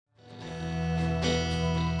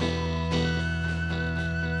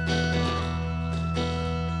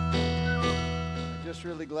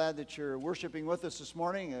just really glad that you're worshiping with us this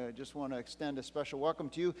morning. I just want to extend a special welcome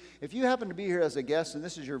to you. If you happen to be here as a guest and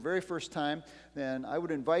this is your very first time, then I would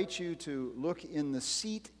invite you to look in the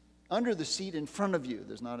seat, under the seat in front of you.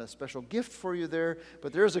 There's not a special gift for you there,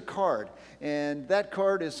 but there's a card. And that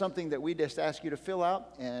card is something that we just ask you to fill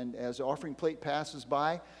out. And as the offering plate passes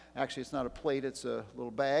by, actually, it's not a plate, it's a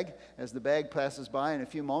little bag. As the bag passes by in a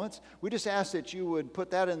few moments, we just ask that you would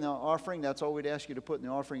put that in the offering. That's all we'd ask you to put in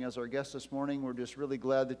the offering as our guest this morning. We're just really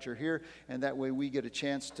glad that you're here, and that way we get a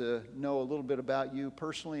chance to know a little bit about you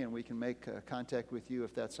personally, and we can make contact with you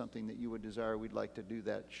if that's something that you would desire. We'd like to do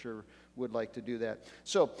that. Sure would like to do that.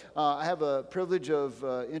 So I have a privilege of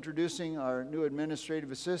introducing our new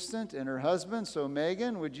administrative assistant and her husband. So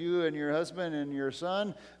Megan, would you and your husband and your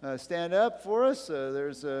son stand up for us?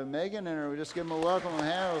 There's Megan, and we'll just give them a welcome, a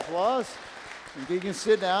hand of applause. And you can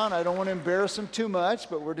sit down. I don't want to embarrass them too much,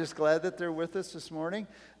 but we're just glad that they're with us this morning.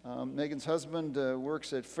 Megan's husband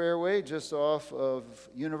works at Fairway, just off of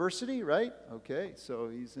University, right? Okay, so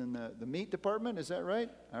he's in the meat department, is that right?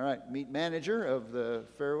 All right, meat manager of the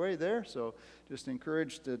Fairway there. So just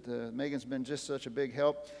encouraged that Megan's been just such a big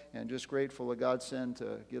help, and just grateful that God sent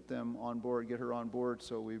to get them on board, get her on board.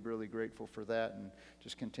 So we're really grateful for that, and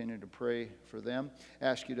just continue to pray for them.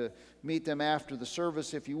 Ask you to meet them after the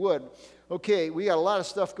service if you would. Okay, we got a lot of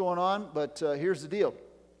stuff going on, but here's the deal.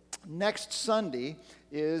 Next Sunday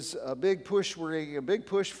is a big push. We're getting a big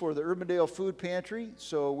push for the Urbandale Food Pantry.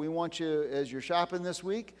 So we want you, as you're shopping this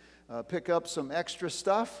week, pick up some extra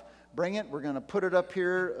stuff. Bring it. We're going to put it up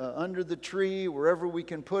here under the tree, wherever we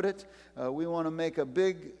can put it. We want to make a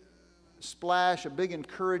big splash, a big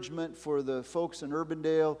encouragement for the folks in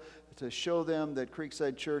Urbandale to show them that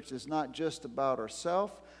Creekside Church is not just about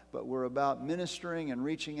ourselves, but we're about ministering and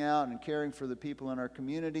reaching out and caring for the people in our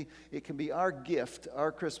community. It can be our gift,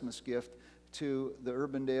 our Christmas gift, to the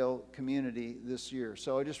Urbandale community this year.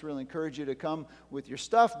 So I just really encourage you to come with your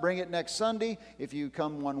stuff. Bring it next Sunday. If you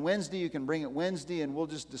come on Wednesday, you can bring it Wednesday, and we'll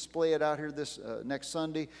just display it out here this next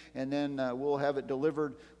Sunday, and then we'll have it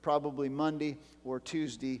delivered probably Monday or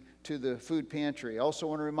Tuesday to the food pantry. I also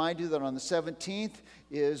want to remind you that on the 17th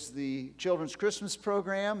is the Children's Christmas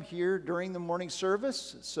program here during the morning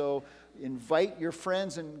service. So invite your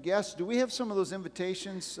friends and guests. Do we have some of those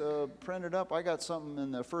invitations printed up? I got something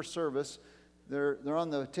in the first service. They're on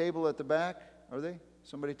the table at the back. Are they?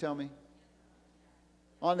 Somebody tell me.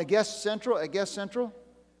 On the Guest Central? At Guest Central?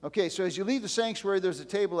 Okay, so as you leave the sanctuary, there's a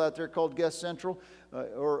table out there called Guest Central,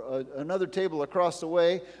 or another table across the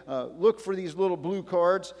way. Look for these little blue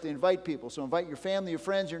cards to invite people. So invite your family, your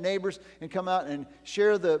friends, your neighbors, and come out and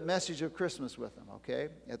share the message of Christmas with them, okay,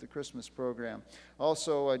 at the Christmas program.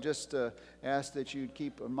 Also, I just ask that you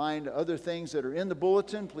keep in mind other things that are in the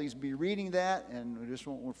bulletin. Please be reading that, and we just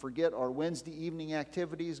won't forget our Wednesday evening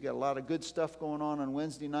activities. Got a lot of good stuff going on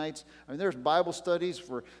Wednesday nights. I mean, there's Bible studies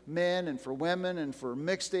for men and for women and for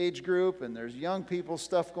mixed age group, and there's young people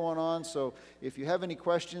stuff going on. So if you have any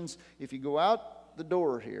questions, if you go out the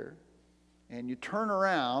door here and you turn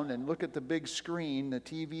around and look at the big screen, the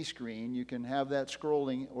TV screen, you can have that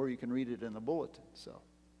scrolling, or you can read it in the bulletin. So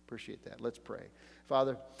appreciate that. Let's pray.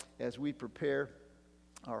 Father, as we prepare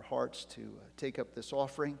our hearts to take up this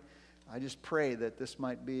offering, I just pray that this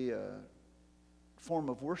might be a form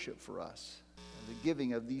of worship for us. The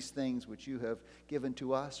giving of these things which you have given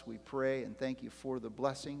to us, we pray and thank you for the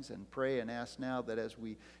blessings, and pray and ask now that as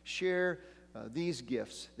we share these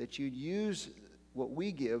gifts, that you'd use what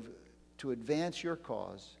we give to advance your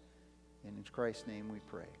cause. And in Christ's name we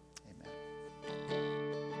pray. Amen.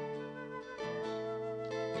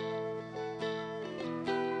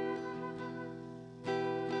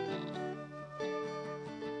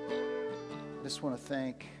 I just want to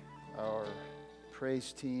thank our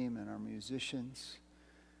praise team and our musicians.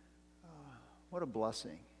 What a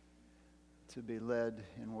blessing to be led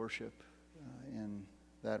in worship in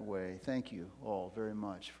that way. Thank you all very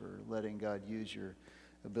much for letting God use your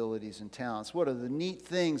abilities and talents. One of the neat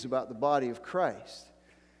things about the body of Christ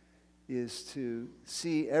is to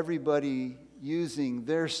see everybody using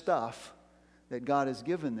their stuff that God has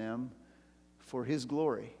given them for His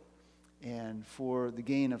glory and for the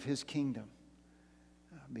gain of His kingdom,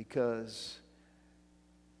 because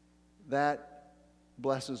that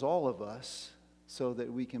blesses all of us so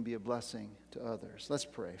that we can be a blessing to others. Let's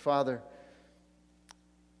pray. Father,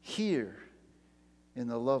 here in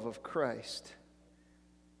the love of Christ,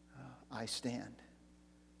 I stand.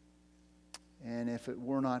 And if it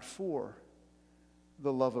were not for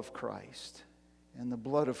the love of Christ and the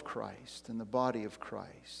blood of Christ and the body of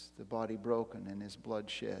Christ, the body broken and His blood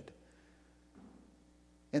shed,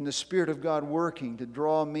 and the Spirit of God working to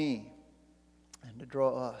draw me and to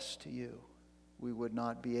draw us to you, we would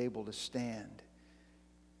not be able to stand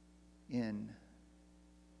in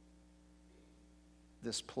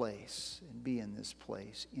this place and be in this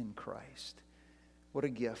place in Christ. What a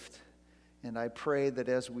gift. And I pray that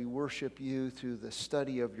as we worship you through the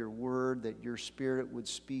study of your word, that your Spirit would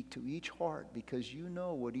speak to each heart, because you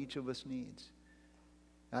know what each of us needs.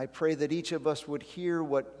 I pray that each of us would hear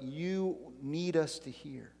what you need us to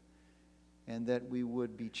hear, and that we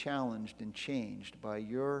would be challenged and changed by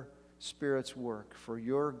your Spirit's work for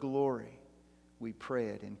your glory. We pray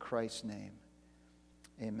it in Christ's name.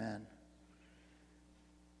 Amen.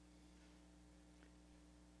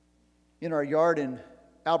 In our yard in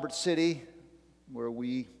Albert City, where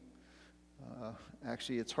we,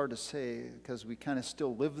 actually it's hard to say because we kind of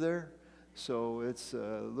still live there, so it's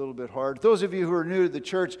a little bit hard. Those of you who are new to the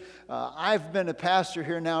church, I've been a pastor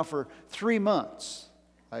here now for 3 months.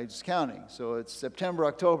 I was counting. So it's September,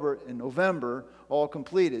 October, and November, all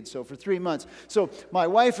completed. So for 3 months. So my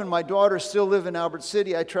wife and my daughter still live in Albert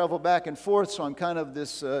City. I travel back and forth, so I'm kind of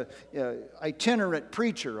this itinerant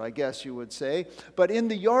preacher, I guess you would say. But in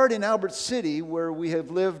the yard in Albert City, where we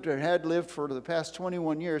have lived or had lived for the past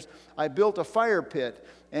 21 years, I built a fire pit.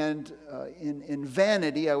 And in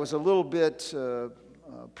vanity, I was a little bit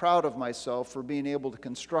proud of myself for being able to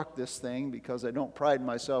construct this thing, because I don't pride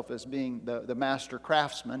myself as being the master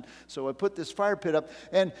craftsman. So I put this fire pit up,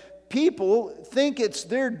 and people think it's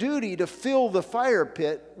their duty to fill the fire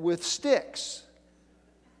pit with sticks.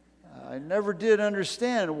 I never did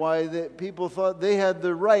understand why people thought they had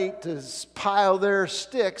the right to pile their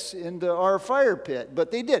sticks into our fire pit,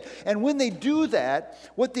 but they did. And when they do that,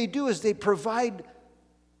 what they do is they provide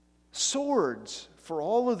swords for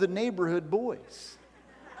all of the neighborhood boys.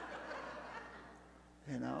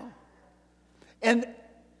 You know? And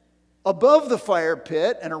above the fire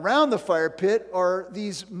pit and around the fire pit are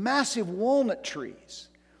these massive walnut trees.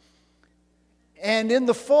 And in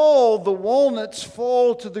the fall, the walnuts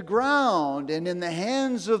fall to the ground, and in the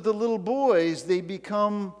hands of the little boys, they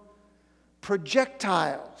become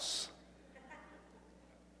projectiles.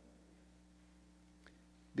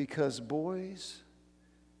 Because boys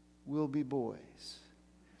will be boys.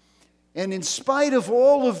 And in spite of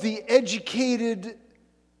all of the educated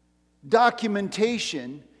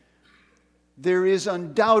documentation, there is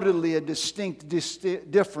undoubtedly a distinct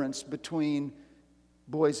difference between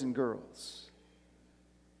boys and girls.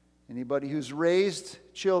 Anybody who's raised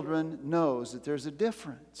children knows that there's a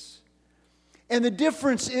difference. And the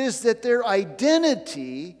difference is that their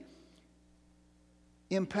identity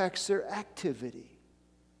impacts their activity.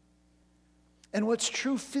 And what's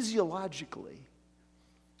true physiologically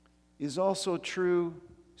is also true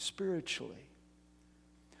spiritually.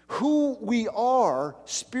 Who we are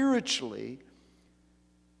spiritually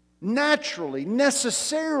naturally,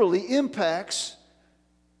 necessarily impacts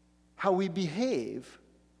how we behave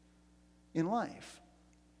in life.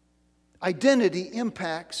 Identity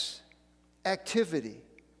impacts activity.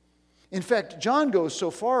 In fact, John goes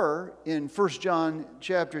so far in 1 John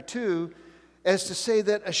chapter 2 as to say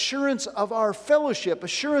that assurance of our fellowship,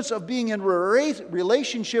 assurance of being in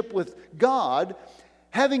relationship with God,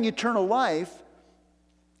 having eternal life,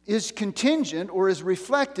 is contingent or is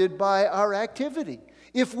reflected by our activity.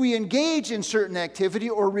 If we engage in certain activity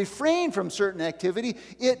or refrain from certain activity,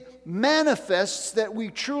 it manifests that we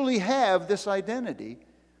truly have this identity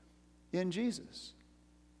in Jesus.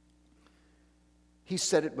 He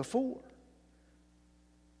said it before.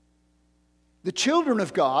 The children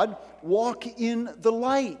of God walk in the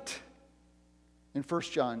light. In 1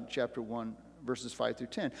 John chapter 1, verses 5 through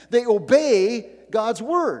 10. They obey God's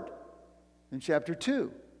word. In chapter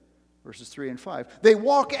 2, verses 3 and 5. They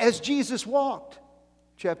walk as Jesus walked.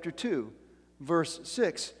 Chapter 2, verse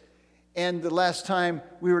 6. And the last time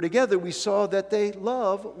we were together, we saw that they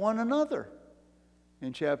love one another.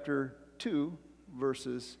 In chapter 2,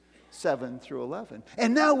 verses 7 through 11.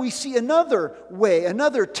 And now we see another way,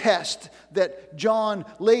 another test that John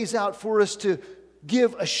lays out for us to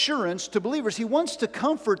give assurance to believers. He wants to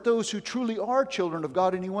comfort those who truly are children of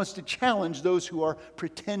God, and he wants to challenge those who are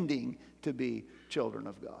pretending to be children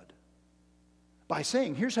of God. By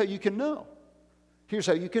saying, here's how you can know. Here's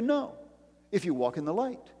how you can know. If you walk in the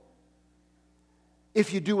light.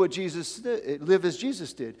 If you do what Jesus did, live as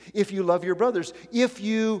Jesus did. If you love your brothers. If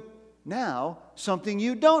you, now, something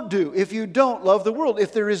you don't do. If you don't love the world.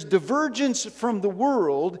 If there is divergence from the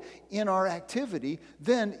world in our activity,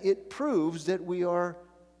 then it proves that we are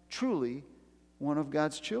truly one of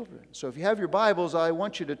God's children. So if you have your Bibles, I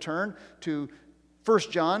want you to turn to 1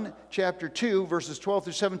 John chapter 2, verses 12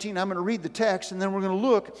 through 17. I'm going to read the text, and then we're going to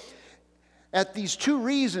look at these two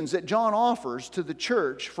reasons that John offers to the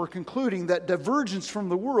church for concluding that divergence from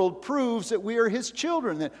the world proves that we are his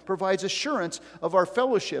children, that provides assurance of our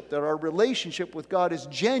fellowship, that our relationship with God is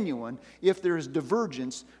genuine if there is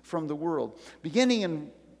divergence from the world. Beginning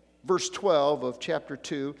in verse 12 of chapter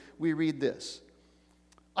 2, we read this.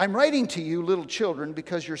 I'm writing to you, little children,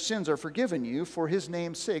 because your sins are forgiven you for his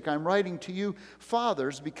name's sake. I'm writing to you,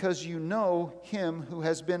 fathers, because you know him who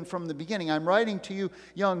has been from the beginning. I'm writing to you,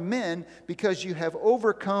 young men, because you have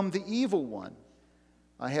overcome the evil one.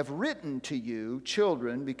 I have written to you,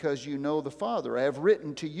 children, because you know the Father. I have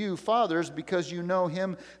written to you, fathers, because you know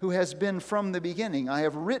him who has been from the beginning. I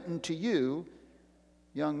have written to you,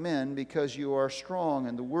 young men, because you are strong,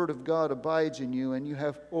 and the word of God abides in you, and you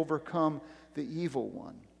have overcome the evil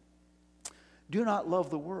one. Do not love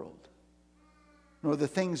the world, nor the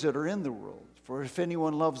things that are in the world. For if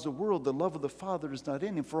anyone loves the world, the love of the Father is not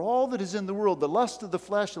in him. For all that is in the world, the lust of the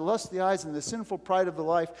flesh, the lust of the eyes, and the sinful pride of the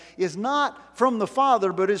life, is not from the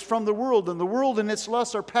Father, but is from the world. And the world and its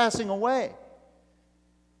lusts are passing away.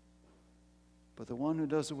 But the one who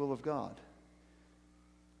does the will of God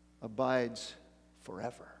abides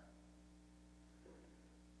forever.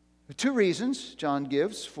 The two reasons John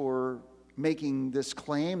gives for making this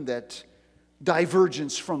claim that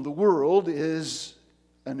divergence from the world is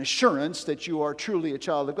an assurance that you are truly a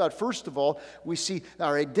child of God. First of all, we see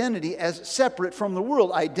our identity as separate from the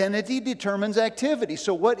world. Identity determines activity.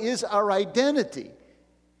 So what is our identity?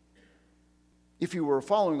 If you were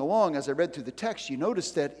following along as I read through the text, you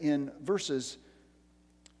notice that in verses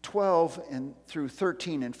 12 and through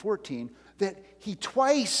 13 and 14, that he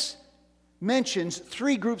twice mentions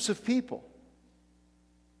three groups of people.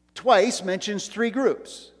 Twice mentions three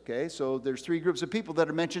groups. Okay, so there's three groups of people that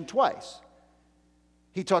are mentioned twice.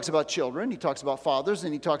 He talks about children, he talks about fathers,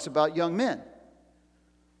 and he talks about young men.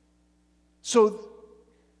 So,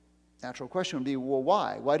 natural question would be, well,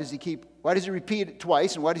 why? Why does he repeat it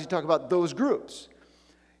twice, and why does he talk about those groups?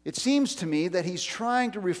 It seems to me that he's trying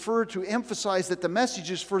to refer to emphasize that the message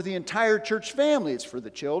is for the entire church family. It's for the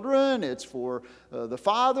children, it's for the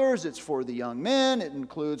fathers, it's for the young men. It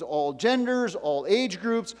includes all genders, all age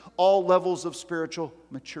groups, all levels of spiritual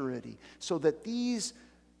maturity. So that these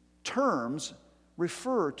terms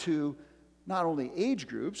refer to not only age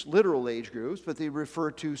groups, literal age groups, but they refer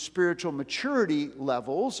to spiritual maturity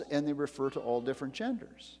levels, and they refer to all different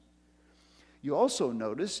genders. You also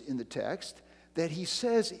notice in the text that he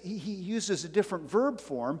says, he uses a different verb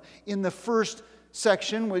form. In the first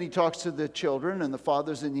section, when he talks to the children and the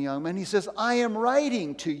fathers and the young men, he says, I am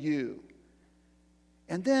writing to you.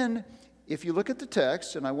 And then, if you look at the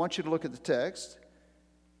text, and I want you to look at the text,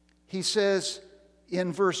 he says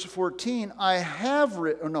in verse 14,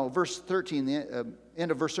 verse 13, the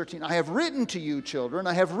end of verse 13, I have written to you, children,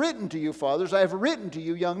 I have written to you, fathers, I have written to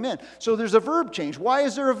you, young men. So there's a verb change. Why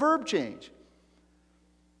is there a verb change?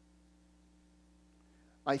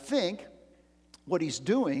 I think what he's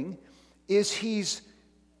doing is he's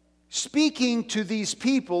speaking to these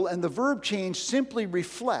people, and the verb change simply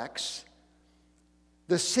reflects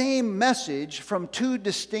the same message from two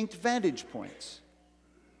distinct vantage points.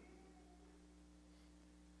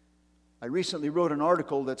 I recently wrote an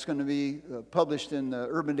article that's going to be published in the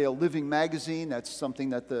Urbandale Living magazine. That's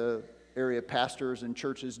something that the area pastors and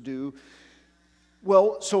churches do.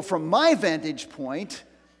 Well, so from my vantage point,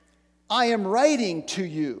 I am writing to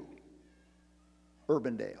you,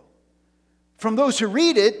 Urbandale. From those who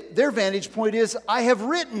read it, their vantage point is, I have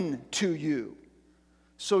written to you.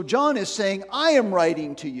 So John is saying, I am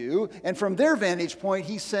writing to you. And from their vantage point,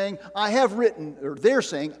 he's saying, I have written, or they're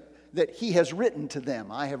saying that he has written to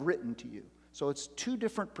them. I have written to you. So it's two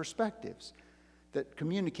different perspectives that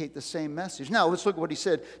communicate the same message. Now, let's look at what he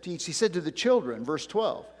said to each. He said to the children, verse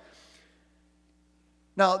 12.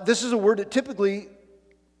 Now, this is a word that typically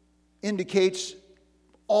indicates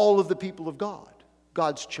all of the people of God,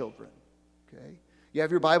 God's children. Okay? You have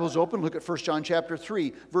your Bibles open. Look at 1 John chapter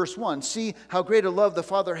 3, verse 1. See how great a love the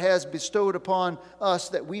Father has bestowed upon us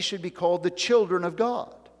that we should be called the children of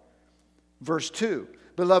God. Verse 2.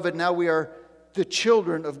 Beloved, now we are the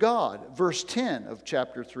children of God. Verse 10 of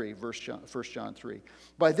chapter 3, 1 John 3.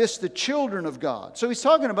 By this the children of God. So he's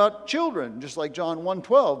talking about children, just like John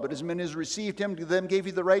 1:12. But as many as received him, to them gave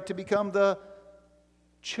he the right to become the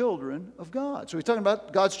children of God. So he's talking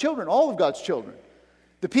about God's children, all of God's children.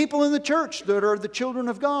 The people in the church that are the children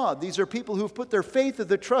of God. These are people who've put their faith and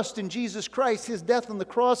their trust in Jesus Christ, his death on the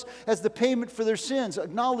cross as the payment for their sins,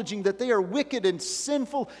 acknowledging that they are wicked and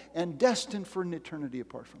sinful and destined for an eternity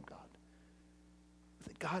apart from God.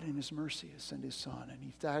 That God in his mercy has sent his Son, and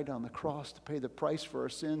he died on the cross to pay the price for our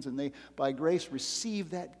sins, and they, by grace,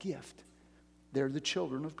 receive that gift. They're the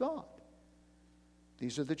children of God.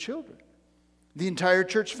 These are the children, the entire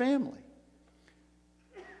church family.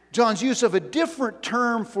 John's use of a different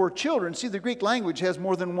term for children. See, the Greek language has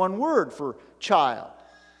more than one word for child.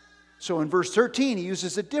 So in verse 13, he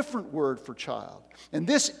uses a different word for child. And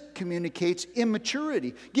this communicates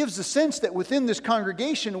immaturity, gives the sense that within this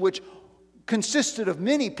congregation, which consisted of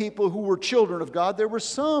many people who were children of God, there were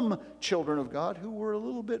some children of God who were a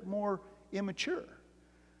little bit more immature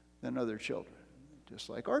than other children. Just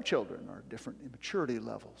like our children are different in maturity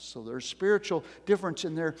levels. So there's spiritual difference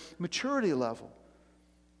in their maturity level.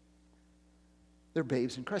 They're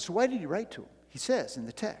babes in Christ. So why did he write to them? He says in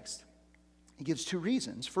the text, he gives two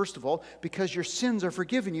reasons. First of all, because your sins are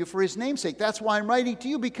forgiven you for his name's sake. That's why I'm writing to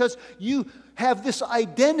you, because you have this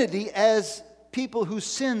identity as people whose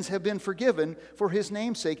sins have been forgiven for his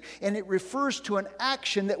name's sake. And it refers to an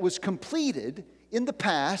action that was completed in the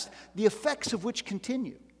past, the effects of which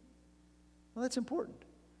continue. Well, that's important.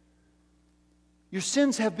 Your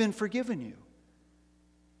sins have been forgiven you.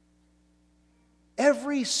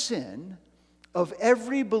 Every sin of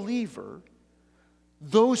every believer,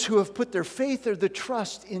 those who have put their faith or their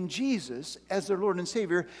trust in Jesus as their Lord and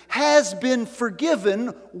Savior, has been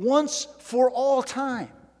forgiven once for all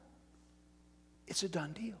time. It's a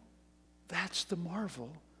done deal. That's the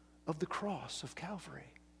marvel of the cross of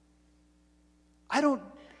Calvary. I don't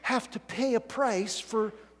have to pay a price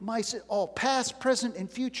for my sin. All past, present,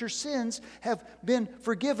 and future sins have been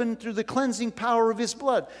forgiven through the cleansing power of his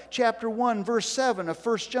blood. Chapter 1, verse 7 of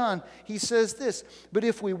 1 John, he says this, "But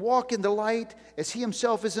if we walk in the light, as he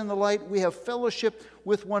himself is in the light, we have fellowship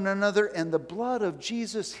with one another, and the blood of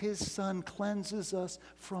Jesus, his Son, cleanses us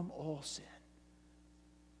from all sin."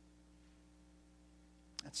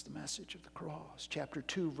 That's the message of the cross. Chapter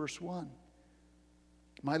 2, verse 1.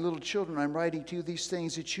 "My little children, I'm writing to you these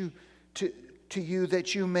things to you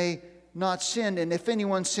that you may not sin. And if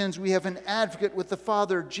anyone sins, we have an advocate with the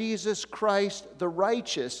Father, Jesus Christ the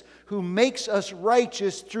righteous, who makes us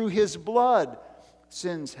righteous through his blood."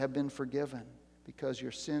 Sins have been forgiven because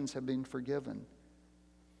your sins have been forgiven.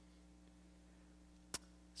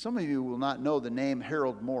 Some of you will not know the name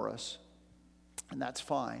Harold Morris, and that's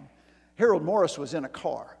fine. Harold Morris was in a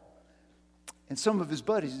car, and some of his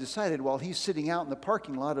buddies decided while he's sitting out in the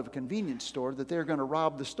parking lot of a convenience store that they're going to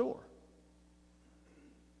rob the store.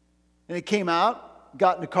 And they came out,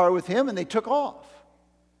 got in the car with him, and they took off.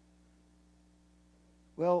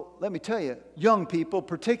 Well, let me tell you, young people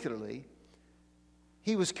particularly,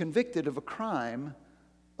 he was convicted of a crime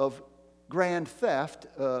of grand theft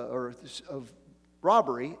or of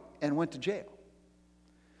robbery and went to jail.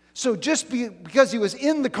 So just because he was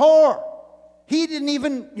in the car, he didn't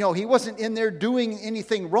even, he wasn't in there doing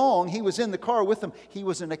anything wrong. He was in the car with them. He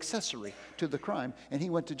was an accessory to the crime, and he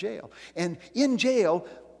went to jail. And in jail,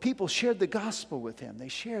 people shared the gospel with him. They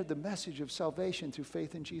shared the message of salvation through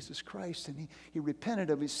faith in Jesus Christ. And he repented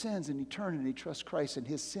of his sins, and he turned and he trusted Christ, and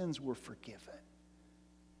his sins were forgiven.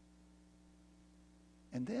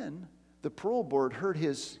 And then the parole board heard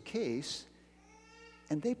his case,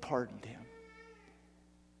 and they pardoned him.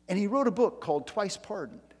 And he wrote a book called Twice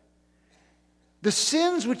Pardoned. The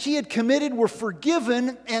sins which he had committed were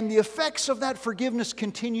forgiven, and the effects of that forgiveness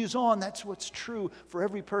continues on. That's what's true for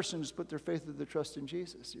every person who's put their faith or their trust in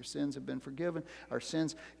Jesus. Your sins have been forgiven. Our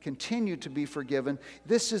sins continue to be forgiven.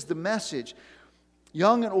 This is the message.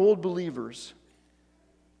 Young and old believers,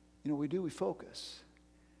 we focus.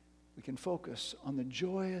 We can focus on the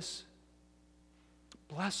joyous,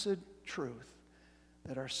 blessed truth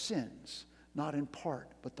that our sins, not in part,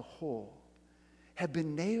 but the whole, have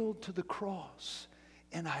been nailed to the cross,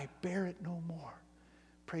 and I bear it no more.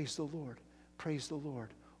 Praise the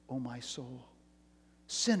Lord, O my soul.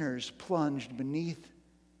 Sinners plunged beneath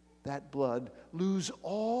that blood lose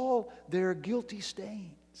all their guilty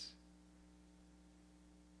stains.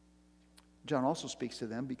 John also speaks to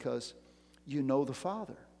them because you know the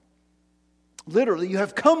Father. Literally, you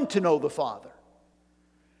have come to know the Father.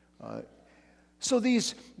 So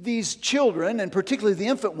these children, and particularly the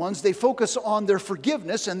infant ones, they focus on their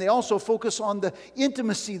forgiveness, and they also focus on the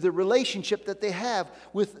intimacy, the relationship that they have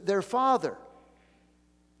with their Father.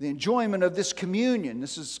 The enjoyment of this communion.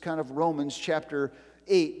 This is kind of Romans chapter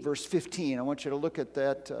 8, verse 15. I want you to look at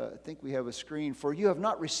that. I think we have a screen. "For you have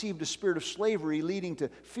not received a spirit of slavery leading to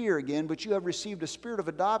fear again, but you have received a spirit of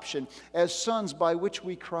adoption as sons, by which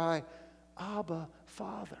we cry, Abba,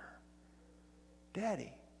 Father."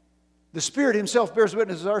 Daddy. The Spirit himself bears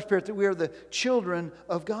witness with our spirit that we are the children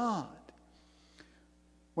of God.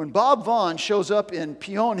 When Bob Vaughn shows up in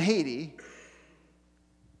Pion, Haiti,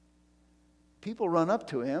 people run up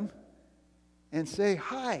to him and say,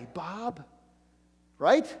 "Hi, Bob."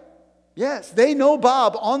 Right? Yes, they know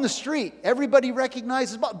Bob on the street. Everybody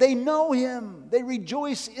recognizes Bob. They know him. They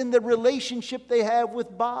rejoice in the relationship they have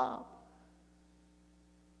with Bob.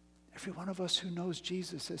 Every one of us who knows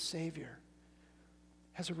Jesus as Savior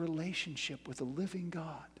has a relationship with a living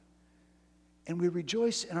God. And we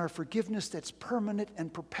rejoice in our forgiveness that's permanent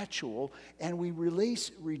and perpetual. And we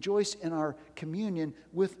rejoice in our communion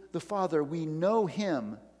with the Father. We know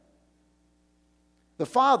Him. The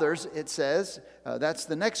fathers, it says, that's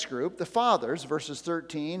the next group. The fathers, verses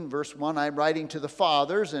 13, verse 1, I'm writing to the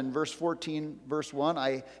fathers. And verse 14, verse 1,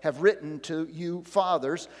 I have written to you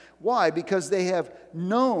fathers. Why? Because they have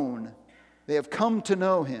known, they have come to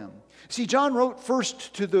know Him. See, John wrote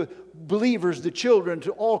first to the believers, the children,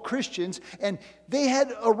 to all Christians, and they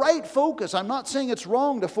had a right focus. I'm not saying it's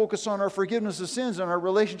wrong to focus on our forgiveness of sins and our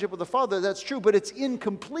relationship with the Father. That's true, but it's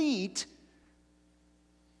incomplete.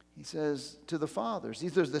 He says to the fathers,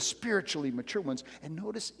 these are the spiritually mature ones. And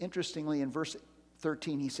notice, interestingly, in verse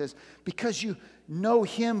 13, he says, because you know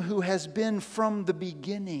Him who has been from the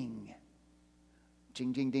beginning.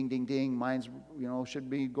 Ding, ding, ding, ding, ding. Minds, should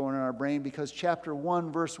be going in our brain, because chapter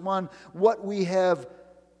 1, verse 1, what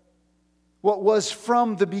was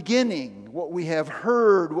from the beginning, what we have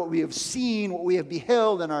heard, what we have seen, what we have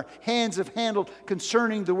beheld, and our hands have handled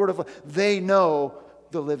concerning the word of life, they know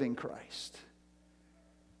the living Christ.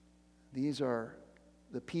 These are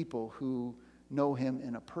the people who know Him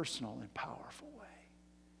in a personal and powerful way.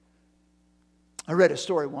 I read a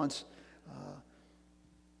story once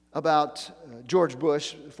about George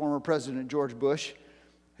Bush, former President George Bush.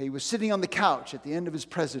 He was sitting on the couch at the end of his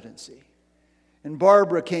presidency. And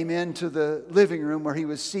Barbara came into the living room where he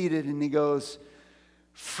was seated, and he goes,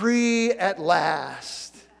 "Free at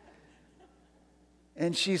last."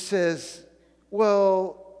 And she says,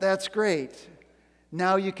 "Well, that's great.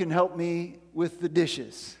 Now you can help me with the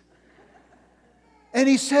dishes." And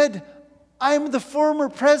he said, "I'm the former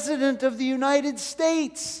president of the United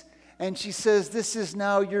States." And she says, "This is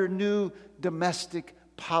now your new domestic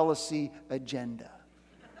policy agenda."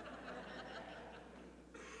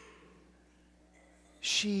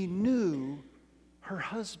 She knew her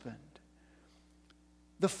husband.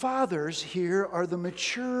 The fathers here are the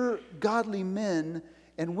mature, godly men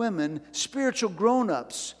and women, spiritual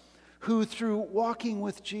grown-ups, who through walking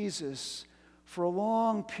with Jesus for a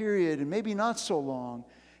long period, and maybe not so long,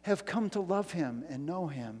 have come to love Him and know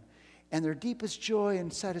Him. And their deepest joy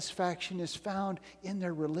and satisfaction is found in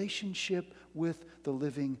their relationship with the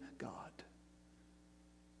living God.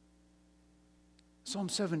 Psalm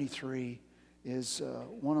 73 is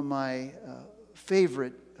one of my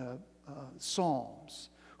favorite psalms.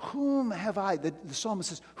 Whom have I, the psalmist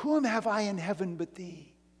says, whom have I in heaven but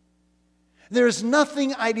Thee? There is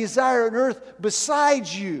nothing I desire on earth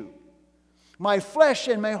besides You. My flesh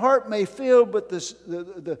and my heart may fail, but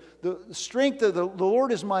the strength of the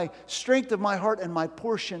Lord is my strength of my heart and my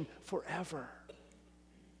portion forever.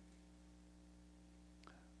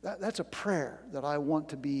 That's a prayer that I want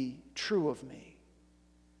to be true of me.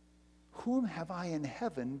 Whom have I in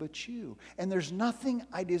heaven but You? And there's nothing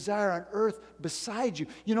I desire on earth besides You.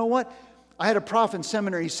 You know what? I had a prof in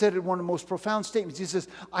seminary. He said one of the most profound statements. He says,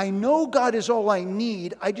 I know God is all I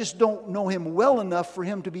need. I just don't know Him well enough for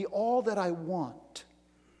Him to be all that I want.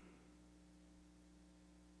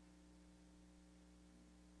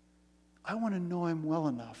 I want to know Him well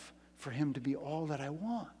enough for Him to be all that I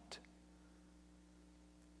want.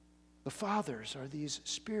 The fathers are these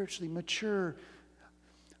spiritually mature.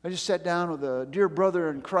 I just sat down with a dear brother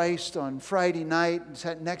in Christ on Friday night and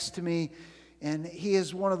sat next to me. And he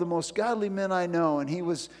is one of the most godly men I know. And he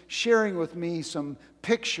was sharing with me some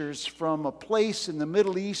pictures from a place in the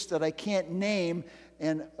Middle East that I can't name,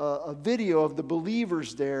 and a video of the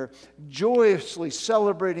believers there joyously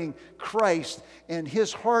celebrating Christ. And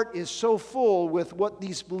his heart is so full with what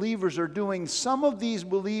these believers are doing. Some of these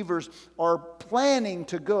believers are planning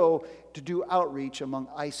to go to do outreach among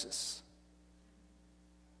ISIS.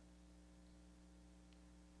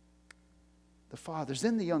 The fathers,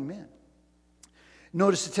 then the young men.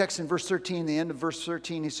 Notice the text in verse 13, the end of verse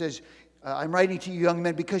 13, he says, I'm writing to you young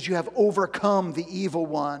men because you have overcome the evil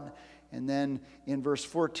one. And then in verse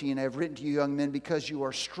 14, I have written to you young men because you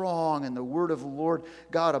are strong and the word of the Lord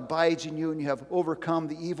God abides in you and you have overcome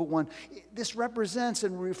the evil one. This represents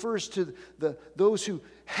and refers to those who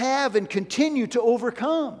have and continue to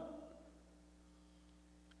overcome.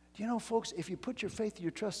 Do you know, folks, if you put your faith and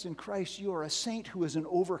your trust in Christ, you are a saint who is an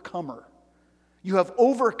overcomer. You have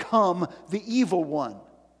overcome the evil one.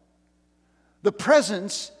 The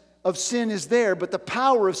presence of sin is there, but the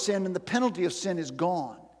power of sin and the penalty of sin is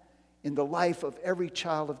gone in the life of every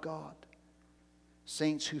child of God.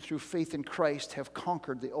 Saints who through faith in Christ have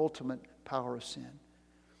conquered the ultimate power of sin.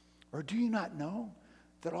 Or do you not know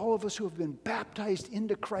that all of us who have been baptized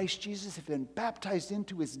into Christ Jesus have been baptized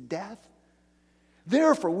into his death?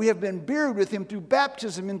 Therefore, we have been buried with him through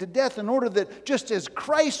baptism into death, in order that just as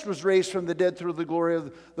Christ was raised from the dead through the glory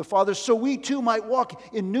of the Father, so we too might walk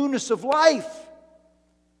in newness of life,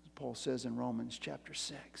 as Paul says in Romans chapter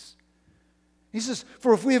 6. He says,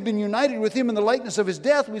 for if we have been united with him in the likeness of his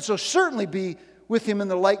death, we shall certainly be with him in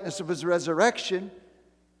the likeness of his resurrection.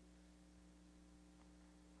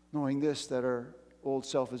 Knowing this, that our old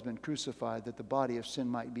self has been crucified, that the body of sin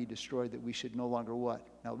might be destroyed, that we should no longer what?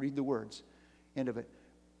 Now read the words. End of it.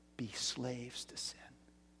 Be slaves to sin.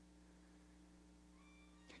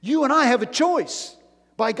 You and I have a choice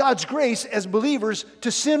by God's grace as believers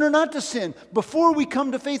to sin or not to sin. Before we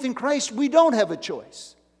come to faith in Christ, we don't have a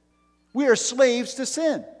choice. We are slaves to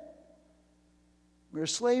sin. We are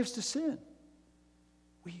slaves to sin.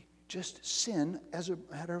 We just sin as a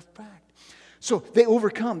matter of fact. So they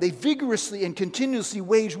overcome. They vigorously and continuously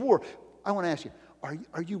wage war. I want to ask you,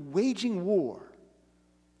 are you waging war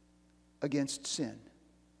against sin?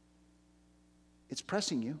 It's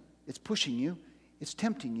pressing you. It's pushing you. It's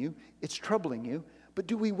tempting you. It's troubling you. But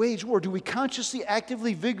do we wage war? Do we consciously,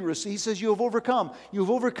 actively, vigorously? He says you have overcome. You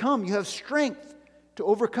have overcome. You have strength to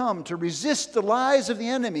overcome, to resist the lies of the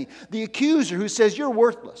enemy, the accuser who says you're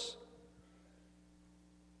worthless.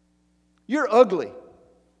 You're ugly.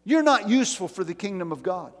 You're not useful for the kingdom of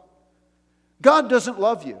God. God doesn't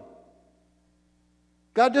love you.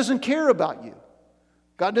 God doesn't care about you.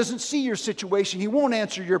 God doesn't see your situation. He won't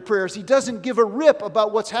answer your prayers. He doesn't give a rip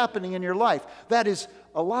about what's happening in your life. That is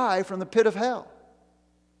a lie from the pit of hell.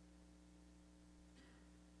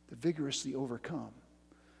 To vigorously overcome.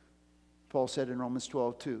 Paul said in Romans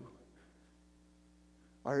 12:2,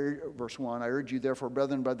 verse 1, I urge you therefore,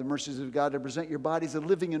 brethren, by the mercies of God, to present your bodies a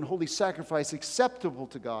living and holy sacrifice acceptable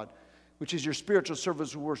to God, which is your spiritual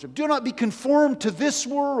service of worship. Do not be conformed to this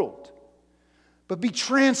world, but be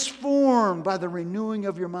transformed by the renewing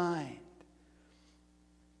of your mind.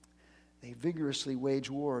 They vigorously wage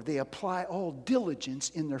war. They apply all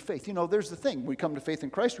diligence in their faith. You know, there's the thing. We come to faith in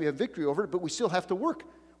Christ, we have victory over it, but we still have to work.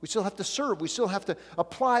 We still have to serve. We still have to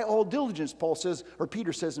apply all diligence, Paul says, or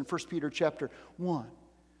Peter says in 1 Peter chapter 1.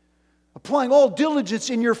 Applying all diligence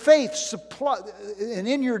in your faith, and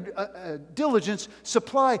in your diligence,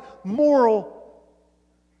 supply moral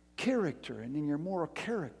character. And in your moral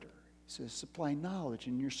character, he says, supply knowledge.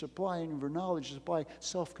 And your supplying of your knowledge, supply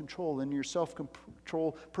self-control. And your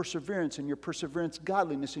self-control, perseverance. And your perseverance,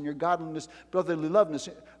 godliness. And your godliness, brotherly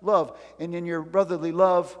love. And in your brotherly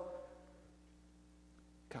love,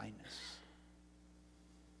 kindness.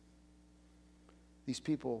 These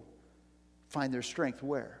people find their strength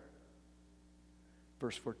where?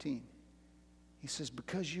 Verse 14. He says,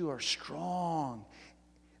 because you are strong,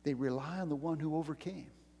 they rely on the one who overcame.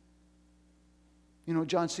 You know,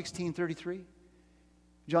 John 16:33.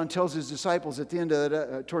 John tells his disciples at the end of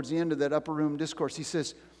that, towards the end of that upper room discourse, he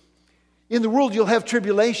says, in the world you'll have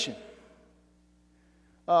tribulation.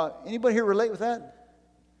 Anybody here relate with that?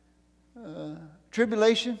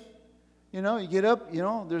 Tribulation, you know, you get up, you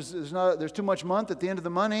know, there's too much month at the end of the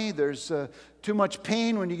money. There's too much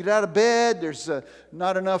pain when you get out of bed. There's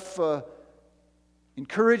not enough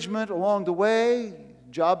encouragement along the way.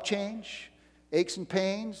 Job change, aches and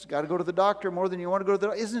pains. Got to go to the doctor more than you want to go to the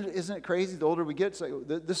doctor. Isn't it crazy? The older we get, it's like,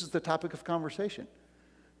 this is the topic of conversation.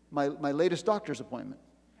 My latest doctor's appointment,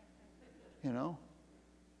 you know.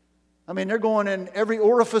 I mean, they're going in every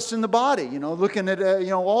orifice in the body, you know, looking at,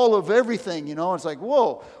 all of everything, you know. It's like,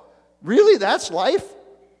 whoa, really? That's life?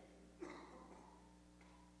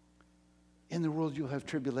 In the world you'll have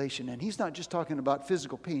tribulation. And he's not just talking about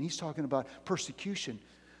physical pain. He's talking about persecution.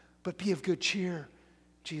 But be of good cheer,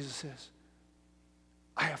 Jesus says.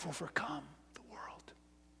 I have overcome the world.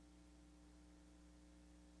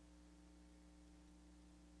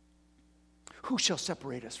 Who shall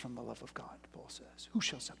separate us from the love of God, Paul says. Who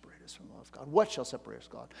shall separate us from the love of God? What shall separate us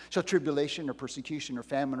from God? Shall tribulation or persecution or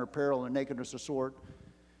famine or peril or nakedness or sword?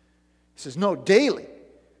 He says, no, daily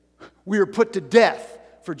we are put to death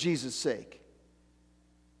for Jesus' sake.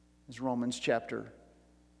 It's Romans chapter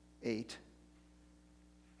 8.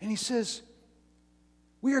 And he says,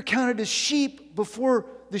 we are counted as sheep before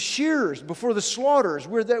the shearers, before the slaughterers.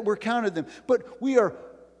 We're counted them. But we are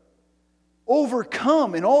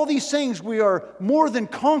overcome. In all these things we are more than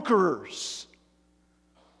conquerors.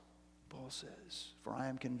 Paul says, for I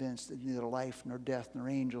am convinced that neither life nor death nor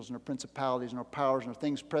angels nor principalities nor powers nor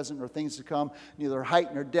things present nor things to come, neither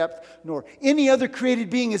height nor depth nor any other created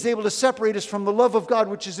being is able to separate us from the love of God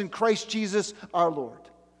which is in Christ Jesus our Lord.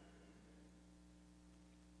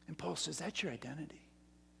 Paul says that's your identity.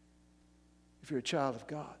 If you're a child of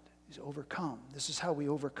God, is overcome. This is how we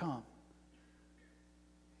overcome.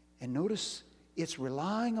 And notice it's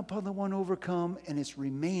relying upon the one overcome, and it's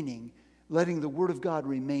remaining, letting the Word of God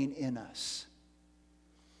remain in us.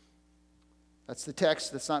 That's the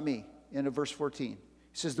text. That's not me. End of verse 14. He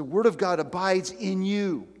says the Word of God abides in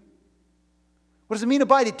you. What does it mean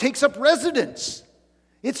abide? It takes up residence.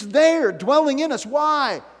 It's there, dwelling in us.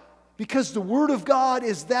 Why? Because the Word of God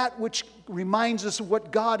is that which reminds us of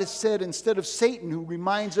what God has said instead of Satan, who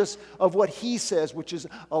reminds us of what he says, which is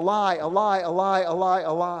a lie, a lie, a lie, a lie,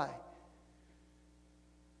 a lie.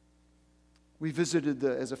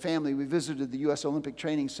 As a family, we visited the U.S. Olympic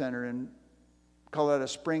Training Center in Colorado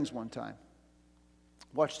Springs one time.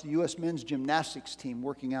 Watched the U.S. men's gymnastics team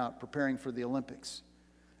working out, preparing for the Olympics.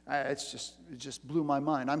 It just blew my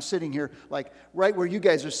mind. I'm sitting here, like right where you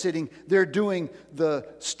guys are sitting. They're doing the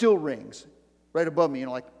still rings right above me.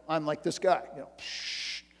 Like I'm like this guy.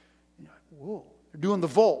 Whoa! They're doing the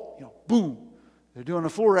vault. Boom! They're doing a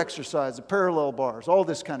floor exercise, the parallel bars, all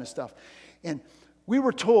this kind of stuff. And we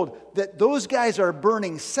were told that those guys are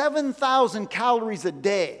burning 7,000 calories a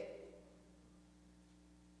day.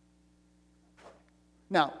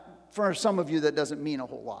 Now, for some of you, that doesn't mean a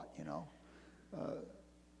whole lot,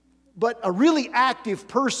 But a really active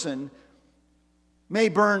person may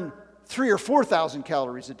burn 3,000 or 4,000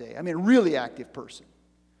 calories a day. I mean, a really active person.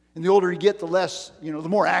 And the older you get, the less, the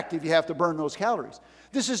more active you have to burn those calories.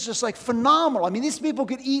 This is just like phenomenal. I mean, these people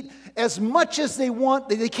could eat as much as they want.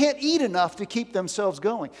 They can't eat enough to keep themselves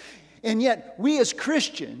going. And yet, we as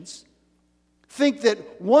Christians think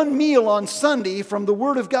that one meal on Sunday from the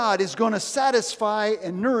Word of God is going to satisfy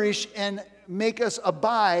and nourish and make us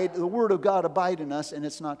abide, the Word of God abide in us, and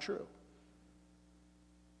it's not true.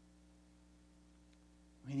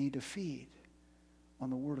 We need to feed on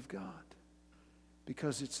the Word of God,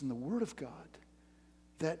 because it's in the Word of God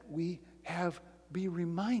that we be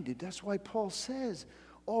reminded. That's why Paul says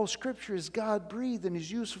all Scripture is God-breathed and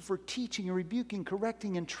is useful for teaching and rebuking,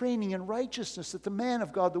 correcting, and training in righteousness, that the man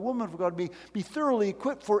of God, the woman of God, be thoroughly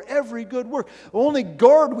equipped for every good work. The only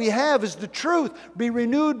guard we have is the truth. Be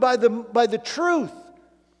renewed by the truth,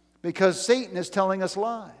 because Satan is telling us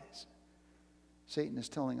lies. Satan is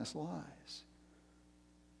telling us lies.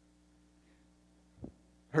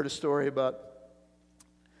 Heard a story about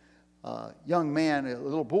a young man, a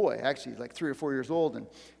little boy, actually like 3 or 4 years old, and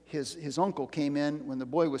his uncle came in when the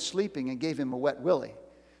boy was sleeping and gave him a wet willy.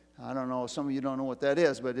 I don't know, some of you don't know what that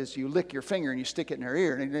is, but it's you lick your finger and you stick it in their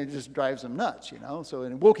ear, and it just drives them nuts, So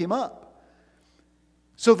it woke him up.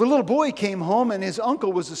 So the little boy came home and his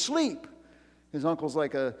uncle was asleep. His uncle's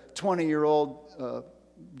like a 20-year-old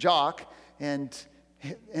jock, and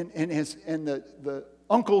the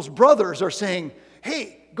uncle's brothers are saying,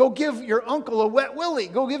 "Hey, go give your uncle a wet willy.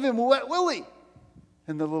 Go give him a wet willy."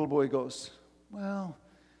 And the little boy goes, "Well,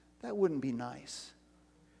 that wouldn't be nice."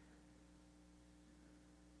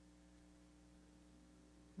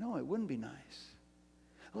 No, it wouldn't be nice.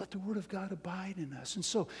 Let the Word of God abide in us. And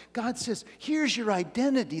so God says, here's your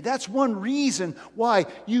identity. That's one reason why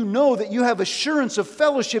you know that you have assurance of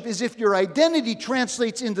fellowship, is if your identity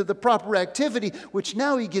translates into the proper activity, which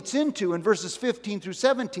now he gets into in verses 15 through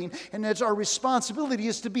 17. And that's our responsibility,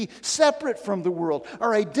 is to be separate from the world.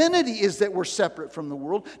 Our identity is that we're separate from the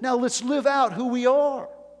world. Now let's live out who we are.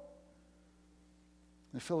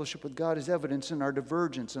 The fellowship with God is evidence in our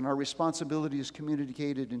divergence, and our responsibility is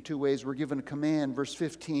communicated in two ways. We're given a command, verse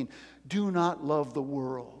 15, do not love the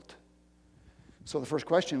world. So the first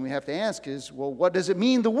question we have to ask is, well, what does it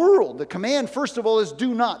mean, the world? The command, first of all, is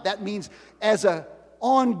do not. That means as an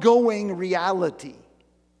ongoing reality.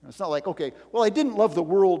 It's not like, okay, well, I didn't love the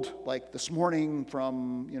world like this morning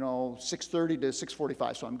from, 6:30 to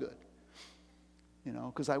 6:45, so I'm good.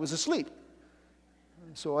 Because I was asleep.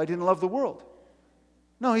 So I didn't love the world.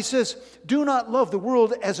 No, he says, do not love the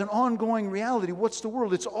world as an ongoing reality. What's the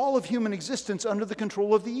world? It's all of human existence under the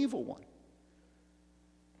control of the evil one.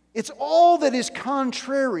 It's all that is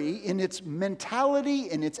contrary in its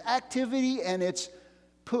mentality, in its activity, and its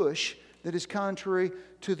push that is contrary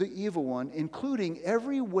to the evil one, including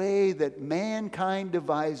every way that mankind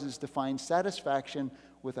devises to find satisfaction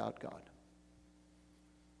without God.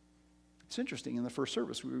 It's interesting, in the first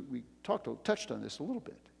service, we touched on this a little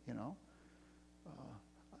bit,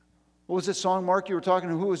 What was this song, Mark, you were talking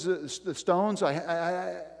to? Who was the Stones?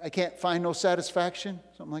 I can't find no satisfaction.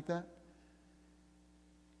 Something like that.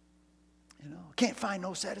 Can't find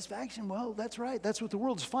no satisfaction. Well, that's right. That's what the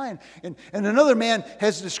world's finding. And another man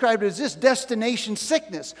has described it as this destination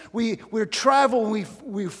sickness. We're traveling,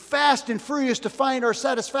 we're fast and furious to find our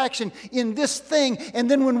satisfaction in this thing.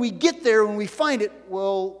 And then when we get there, when we find it,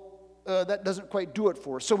 well, that doesn't quite do it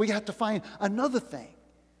for us. So we have to find another thing.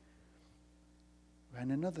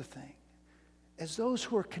 And another thing. As those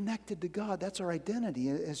who are connected to God, that's our identity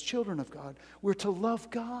as children of God. We're to love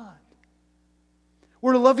God.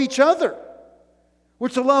 We're to love each other. We're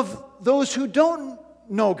to love those who don't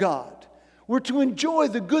know God. We're to enjoy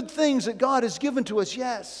the good things that God has given to us,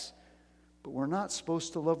 yes. But we're not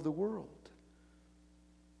supposed to love the world.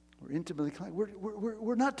 We're intimately connected.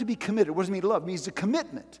 We're not to be committed. What does it mean to love? It means the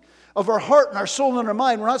commitment of our heart and our soul and our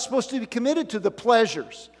mind. We're not supposed to be committed to the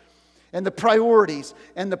pleasures and the priorities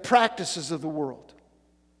and the practices of the world.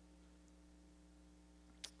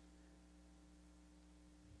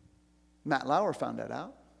 Matt Lauer found that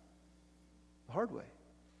out the hard way.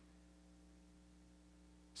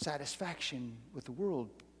 Satisfaction with the world,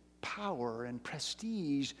 power and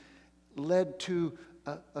prestige led to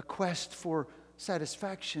a quest for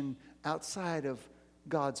satisfaction outside of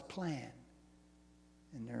God's plan.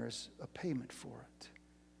 And there is a payment for it.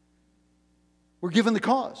 We're given the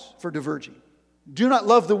cause for diverging. Do not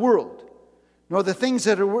love the world, nor the things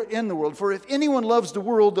that are in the world. For if anyone loves the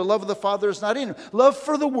world, the love of the Father is not in him. Love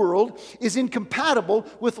for the world is incompatible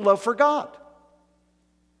with love for God.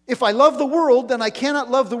 If I love the world, then I cannot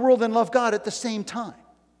love the world and love God at the same time.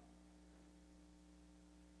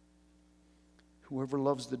 Whoever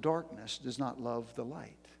loves the darkness does not love the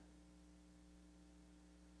light.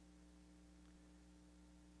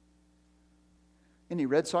 Any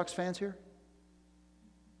Red Sox fans here?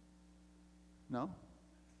 No?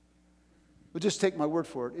 Well, just take my word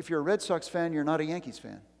for it. If you're a Red Sox fan, you're not a Yankees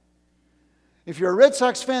fan. If you're a Red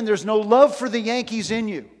Sox fan, there's no love for the Yankees in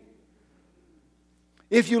you.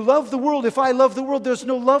 If you love the world, if I love the world, there's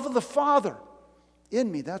no love of the Father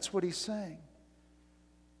in me. That's what he's saying.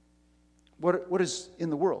 What is in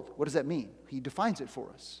the world? What does that mean? He defines it for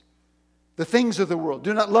us. The things of the world.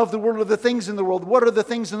 Do not love the world or the things in the world. What are the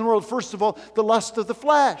things in the world? First of all, the lust of the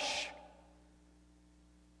flesh.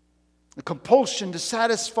 The compulsion to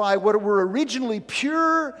satisfy what were originally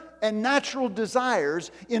pure and natural desires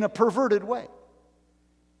in a perverted way.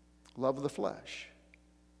 Love of the flesh.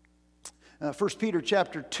 1 Peter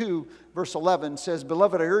chapter 2, verse 11 says,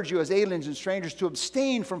 Beloved, I urge you as aliens and strangers to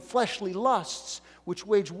abstain from fleshly lusts which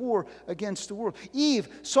wage war against the world. Eve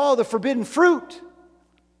saw the forbidden fruit.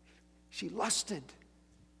 She lusted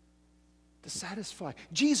to satisfy.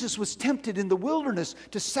 Jesus was tempted in the wilderness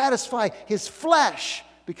to satisfy his flesh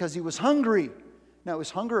because he was hungry. Now, is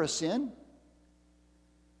hunger a sin?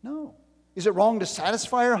 No. Is it wrong to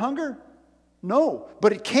satisfy our hunger? No.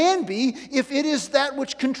 But it can be if it is that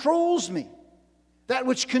which controls me, that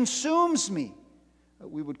which consumes me.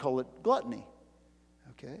 We would call it gluttony.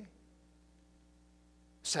 Okay?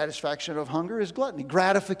 Satisfaction of hunger is gluttony.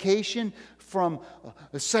 Gratification from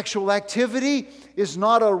sexual activity is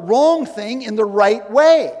not a wrong thing in the right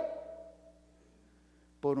way.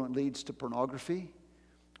 But when it leads to pornography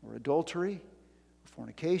or adultery or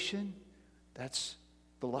fornication, that's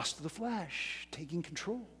the lust of the flesh, taking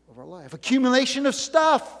control of our life. Accumulation of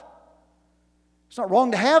stuff. It's not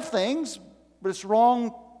wrong to have things, but it's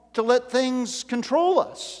wrong to let things control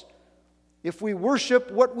us. If we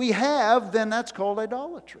worship what we have, then that's called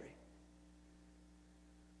idolatry.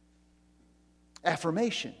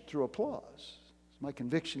 Affirmation through applause. It's my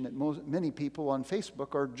conviction that many people on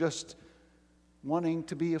Facebook are just wanting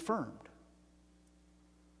to be affirmed.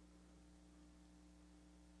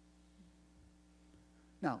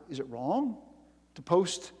 Now, is it wrong to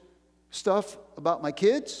post stuff about my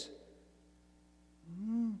kids?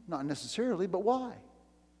 Not necessarily, but why?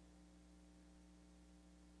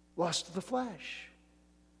 Lust of the flesh.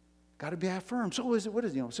 Got to be affirmed. So what is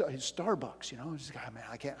so Starbucks,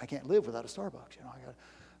 I can't live without a Starbucks,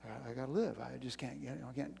 I got to live. I just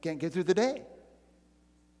can't get through the day.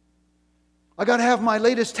 I got to have my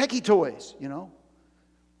latest techie toys,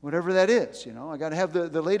 whatever that is, I got to have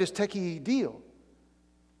the latest techie deal.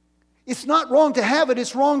 It's not wrong to have it,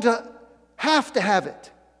 it's wrong to have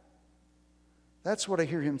it. That's what I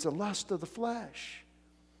hear him. It's the lust of the flesh,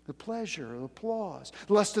 the pleasure, the applause,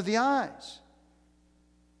 the lust of the eyes,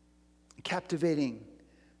 captivating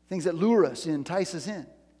things that lure us, entice us in.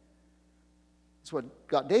 That's what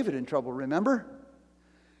got David in trouble, remember?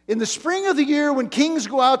 In the spring of the year when kings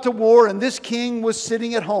go out to war and this king was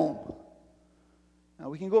sitting at home. Now,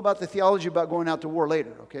 we can go about the theology about going out to war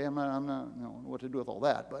later, okay? I'm not know what to do with all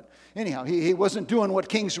that. But anyhow, he wasn't doing what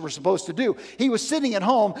kings were supposed to do. He was sitting at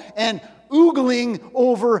home and oogling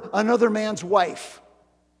over another man's wife.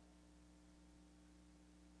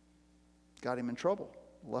 Got him in trouble.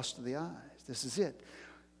 Lust of the eyes. This is it.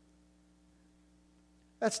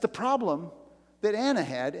 That's the problem that Anna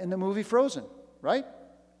had in the movie Frozen, right?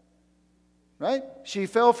 right? She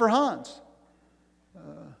fell for Hans.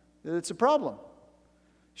 It's a problem.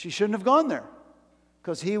 She shouldn't have gone there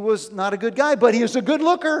because he was not a good guy, but he was a good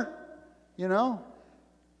looker, you know.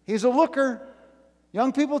 He's a looker.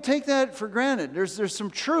 Young people take that for granted. There's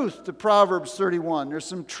some truth to Proverbs 31. There's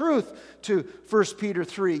some truth to 1 Peter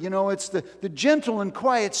 3. You know, it's the gentle and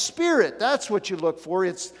quiet spirit. That's what you look for.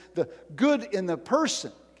 It's the good in the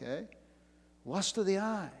person, okay? Lust of the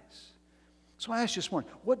eyes. So I ask you this morning,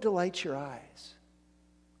 what delights your eyes?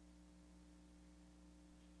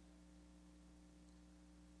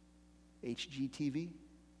 HGTV?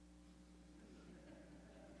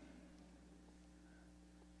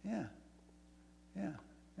 Yeah.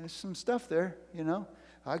 There's some stuff there, you know.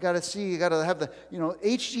 I got to have the, you know,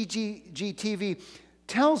 HGTV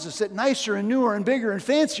tells us that nicer and newer and bigger and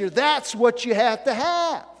fancier, that's what you have to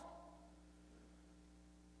have.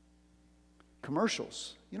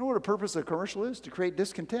 Commercials. You know what the purpose of a commercial is? To create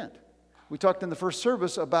discontent. We talked in the first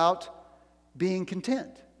service about being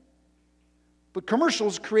content. But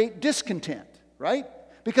commercials create discontent, right?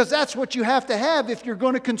 Because that's what you have to have if you're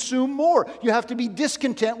going to consume more. You have to be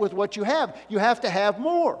discontent with what you have. You have to have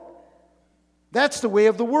more. That's the way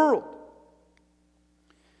of the world.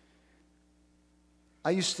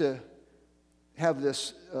 I used to have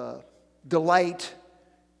this delight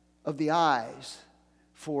of the eyes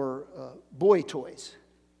for boy toys.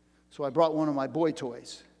 So I brought one of my boy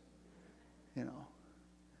toys, you know.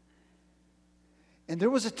 And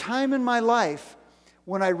there was a time in my life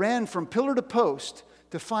when I ran from pillar to post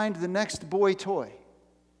to find the next boy toy,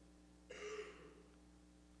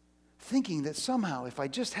 thinking that somehow if I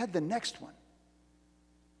just had the next one,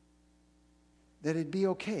 that it'd be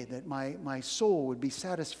okay, that my soul would be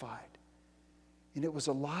satisfied. And it was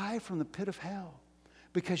a lie from the pit of hell.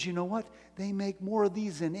 Because you know what? They make more of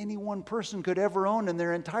these than any one person could ever own in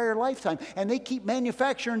their entire lifetime. And they keep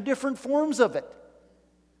manufacturing different forms of it.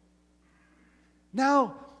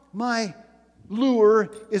 Now, my lure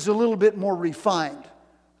is a little bit more refined.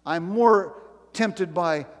 I'm more tempted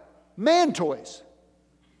by man toys.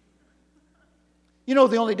 You know,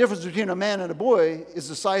 the only difference between a man and a boy is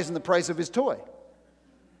the size and the price of his toy.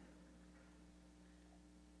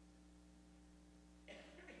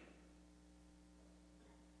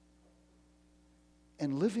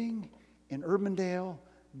 And living in Urbandale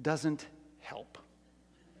doesn't help.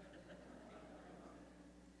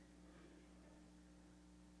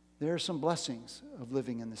 There are some blessings of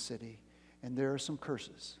living in the city, and there are some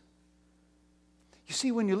curses. You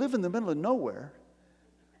see, when you live in the middle of nowhere,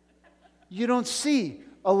 you don't see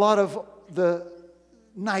a lot of the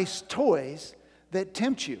nice toys that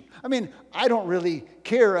tempt you. I mean, I don't really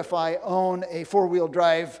care if I own a four-wheel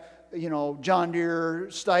drive, you know, John Deere,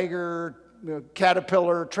 Steiger,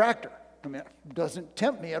 Caterpillar tractor. I mean, it doesn't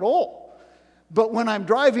tempt me at all. But when I'm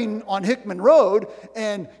driving on Hickman Road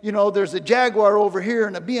and, you know, there's a Jaguar over here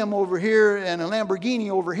and a BM over here and a Lamborghini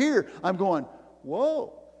over here, I'm going,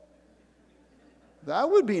 whoa, that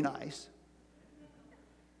would be nice.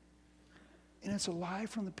 And it's a lie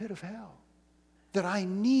from the pit of hell that I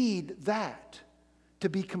need that to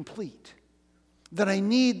be complete, that I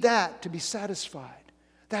need that to be satisfied.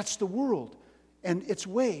 That's the world and its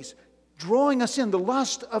ways, drawing us in, the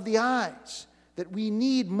lust of the eyes, that we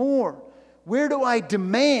need more. Where do I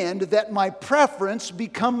demand that my preference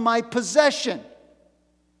become my possession?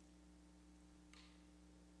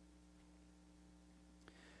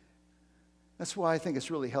 That's why I think it's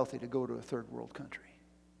really healthy to go to a third world country.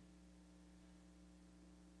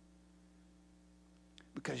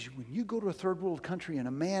 Because when you go to a third world country and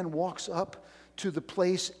a man walks up to the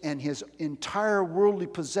place and his entire worldly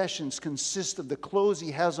possessions consist of the clothes he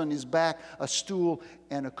has on his back, a stool,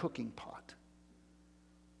 and a cooking pot.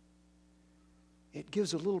 It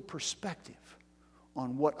gives a little perspective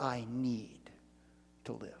on what I need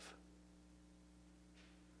to live.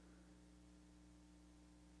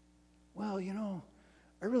 Well, you know,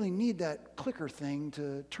 I really need that clicker thing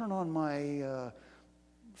to turn on my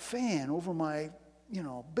fan over my, you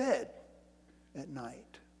know, bed at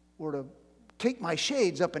night, or to take my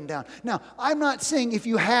shades up and down. Now, I'm not saying if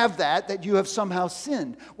you have that you have somehow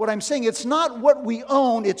sinned. What I'm saying, it's not what we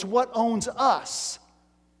own, it's what owns us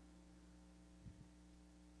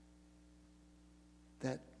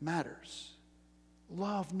that matters.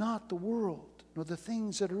 Love not the world, nor the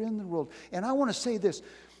things that are in the world. And I want to say this.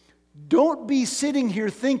 Don't be sitting here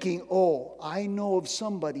thinking, oh, I know of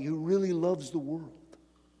somebody who really loves the world.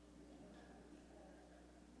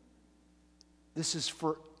 This is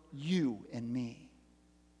for you and me.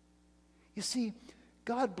 You see,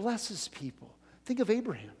 God blesses people. Think of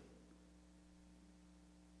Abraham.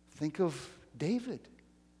 Think of David.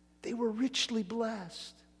 They were richly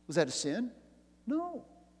blessed. Was that a sin? No.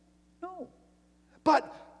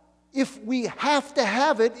 But if we have to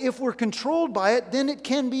have it, if we're controlled by it, then it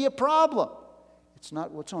can be a problem. It's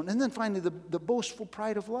not what's on. And then finally, the boastful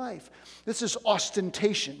pride of life. This is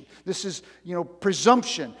ostentation. This is,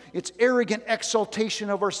 presumption. It's arrogant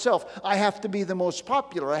exaltation of ourselves. I have to be the most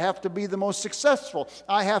popular. I have to be the most successful.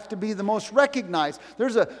 I have to be the most recognized.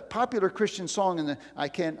 There's a popular Christian song, and I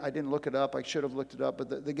didn't look it up. I should have looked it up.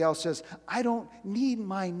 But the gal says, I don't need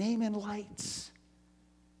my name in lights.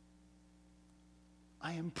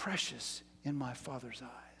 I am precious in my Father's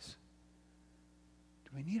eyes.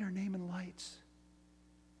 Do we need our name in lights?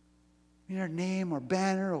 We need our name or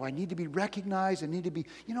banner, or I need to be recognized. I need to be,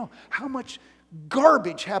 how much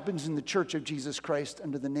garbage happens in the Church of Jesus Christ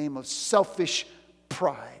under the name of selfish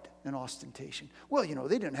pride and ostentation. Well,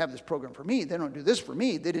 they didn't have this program for me. They don't do this for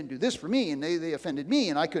me. They didn't do this for me, and they offended me,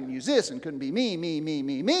 and I couldn't use this, and couldn't be me, and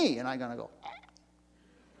I'm going to go,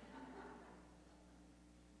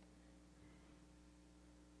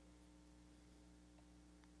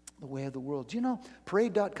 the way of the world.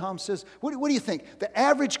 Parade.com says, what do you think? The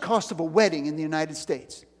average cost of a wedding in the United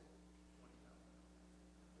States?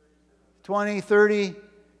 20, 30.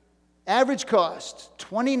 Average cost,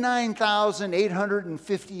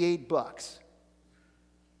 $29,858.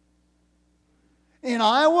 In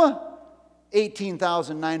Iowa,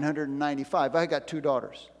 $18,995. I got 2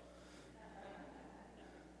 daughters.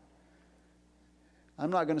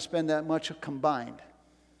 I'm not going to spend that much combined.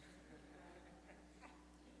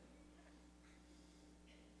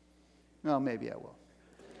 Well, maybe I will.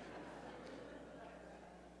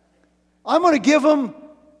 I'm going to give them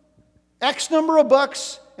X number of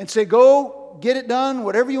bucks and say, go get it done.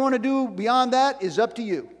 Whatever you want to do beyond that is up to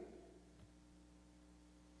you.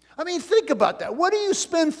 I mean, think about that. What do you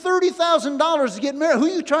spend $30,000 to get married? Who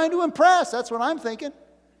are you trying to impress? That's what I'm thinking.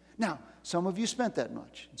 Now, some of you spent that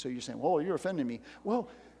much. And so you're saying, well, you're offending me. Well,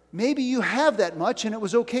 maybe you have that much and it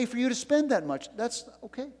was okay for you to spend that much. That's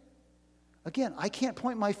okay. Again, I can't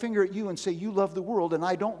point my finger at you and say you love the world and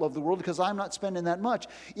I don't love the world because I'm not spending that much.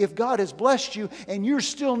 If God has blessed you and you're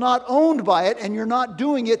still not owned by it and you're not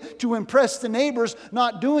doing it to impress the neighbors,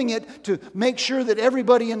 not doing it to make sure that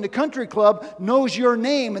everybody in the country club knows your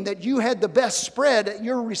name and that you had the best spread at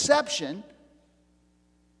your reception,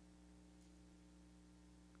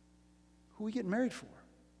 who are we getting married for?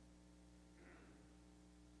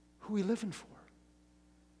 Who are we living for?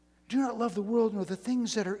 Do not love the world nor the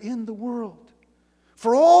things that are in the world.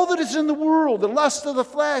 For all that is in the world, the lust of the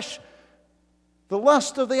flesh, the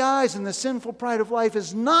lust of the eyes, and the sinful pride of life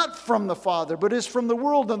is not from the Father, but is from the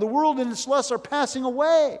world, and the world and its lusts are passing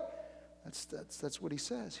away. That's what he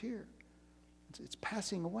says here. It's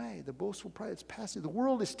passing away. The boastful pride is passing. The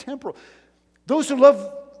world is temporal. Those who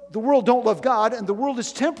love the world don't love God, and the world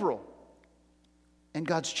is temporal. And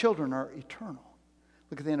God's children are eternal.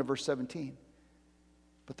 Look at the end of verse 17.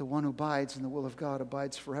 But the one who abides in the will of God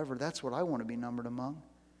abides forever. That's what I want to be numbered among.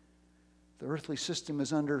 The earthly system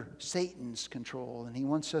is under Satan's control, and he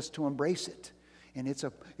wants us to embrace it. And it's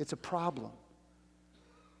a problem.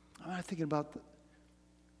 I'm thinking about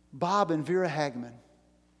Bob and Vera Hagman,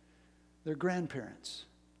 their grandparents.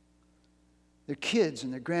 Their kids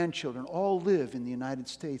and their grandchildren all live in the United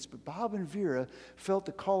States. But Bob and Vera felt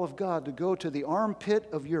the call of God to go to the armpit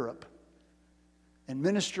of Europe and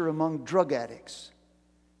minister among drug addicts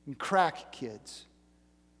and crack kids.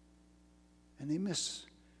 And they miss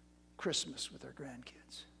Christmas with their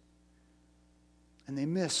grandkids. And they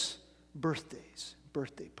miss birthdays,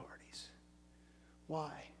 birthday parties.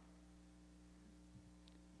 Why?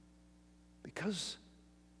 Because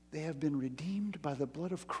they have been redeemed by the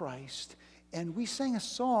blood of Christ. And we sang a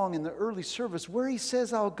song in the early service where he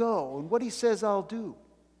says, I'll go, and what he says, I'll do.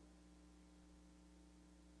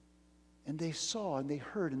 And they saw, and they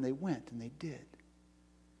heard, and they went, and they did.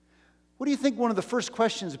 What do you think one of the first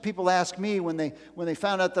questions that people ask me when they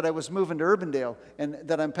found out that I was moving to Urbandale and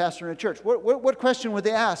that I'm pastoring a church? What question would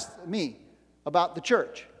they ask me about the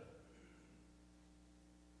church?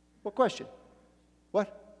 What question?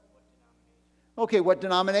 What? Okay, what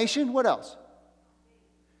denomination? What else?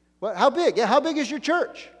 What? How big? Yeah, how big is your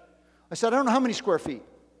church? I said, I don't know how many square feet.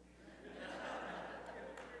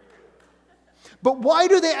 But why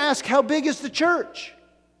do they ask how big is the church?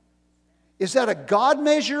 Is that a God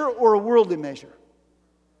measure or a worldly measure?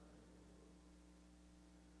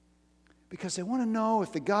 Because they want to know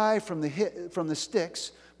if the guy from the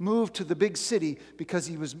sticks moved to the big city because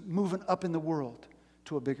he was moving up in the world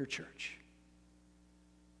to a bigger church.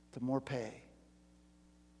 The more pay.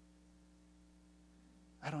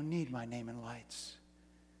 I don't need my name in lights.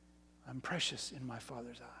 I'm precious in my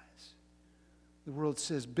Father's eyes. The world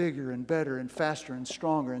says bigger and better and faster and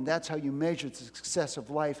stronger, and that's how you measure the success of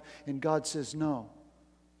life. And God says, no.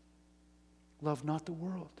 Love not the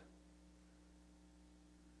world.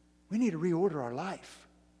 We need to reorder our life.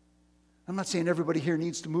 I'm not saying everybody here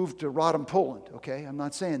needs to move to Rodham, Poland, okay? I'm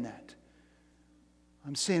not saying that.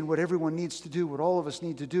 I'm saying what everyone needs to do, what all of us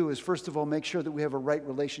need to do is, first of all, make sure that we have a right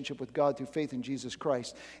relationship with God through faith in Jesus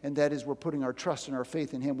Christ. And that is, we're putting our trust and our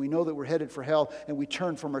faith in Him. We know that we're headed for hell, and we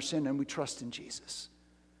turn from our sin, and we trust in Jesus.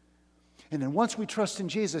 And then once we trust in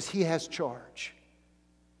Jesus, He has charge.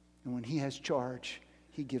 And when He has charge,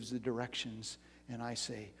 He gives the directions. And I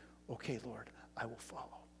say, okay, Lord, I will follow.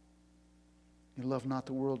 You love not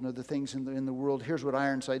the world nor the things in the world. Here's what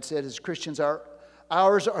Ironside said, as Christians,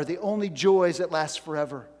 ours are the only joys that last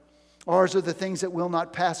forever. Ours are the things that will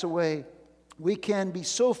not pass away. We can be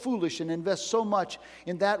so foolish and invest so much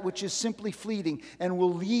in that which is simply fleeting and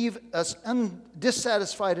will leave us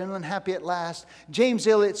dissatisfied and unhappy at last. James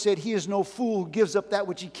Eliot said, he is no fool who gives up that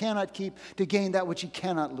which he cannot keep to gain that which he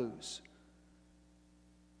cannot lose.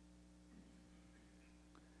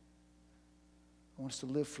 I want us to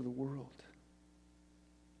live for the world.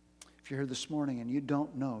 If you're here this morning and you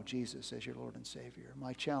don't know Jesus as your Lord and Savior,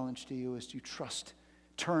 my challenge to you is to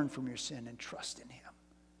turn from your sin and trust in Him.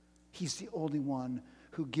 He's the only one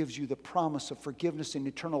who gives you the promise of forgiveness and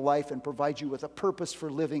eternal life and provides you with a purpose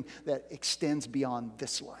for living that extends beyond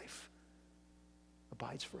this life,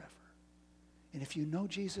 abides forever. And if you know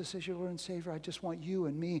Jesus as your Lord and Savior, I just want you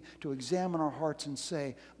and me to examine our hearts and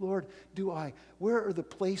say, Lord, where are the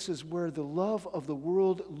places where the love of the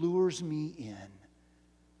world lures me in?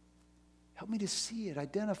 Help me to see it,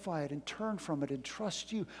 identify it, and turn from it and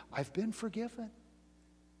trust you. I've been forgiven.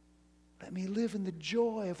 Let me live in the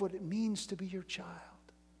joy of what it means to be your child.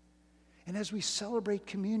 And as we celebrate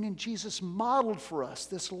communion, Jesus modeled for us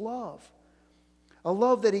this love. A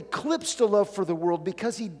love that eclipsed a love for the world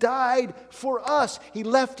because He died for us. He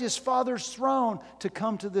left His Father's throne to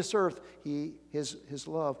come to this earth. His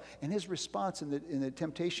love. And His response in the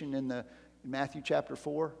temptation in Matthew chapter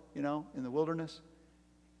 4, in the wilderness,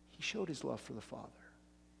 He showed His love for the Father.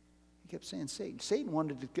 He kept saying Satan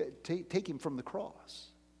wanted to take Him from the cross.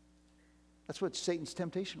 That's what Satan's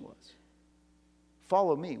temptation was.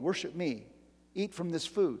 Follow me, worship me, eat from this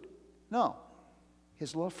food. No.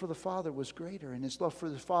 His love for the Father was greater, and His love for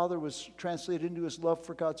the Father was translated into His love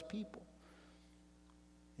for God's people.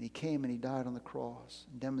 And He came and He died on the cross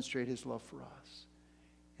and demonstrated His love for us.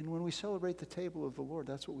 And when we celebrate the table of the Lord,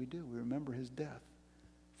 that's what we do. We remember His death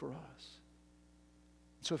for us.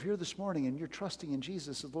 So if you're here this morning and you're trusting in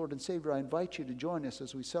Jesus as Lord and Savior, I invite you to join us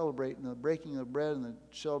as we celebrate in the breaking of the bread and the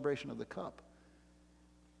celebration of the cup.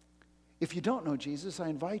 If you don't know Jesus, I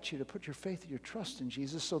invite you to put your faith and your trust in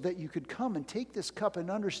Jesus so that you could come and take this cup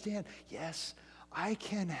and understand, yes, I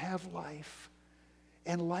can have life,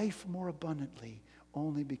 and life more abundantly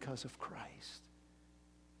only because of Christ.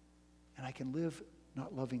 And I can live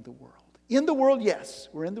not loving the world. In the world, yes,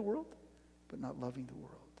 we're in the world, but not loving the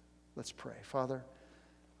world. Let's pray. Father,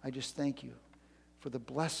 I just thank you for the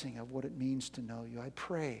blessing of what it means to know you. I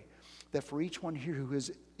pray that for each one here who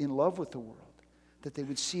is in love with the world, that they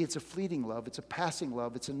would see it's a fleeting love, it's a passing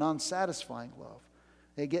love, it's a non-satisfying love.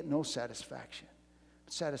 They get no satisfaction.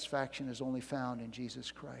 But satisfaction is only found in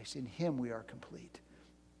Jesus Christ. In Him we are complete.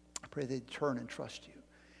 I pray they'd turn and trust you.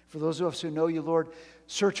 For those of us who know you, Lord,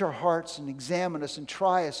 search our hearts and examine us and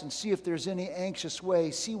try us and see if there's any anxious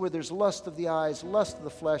way. See where there's lust of the eyes, lust of the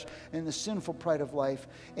flesh, and the sinful pride of life.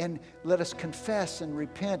 And let us confess and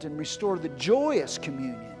repent and restore the joyous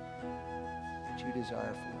communion that you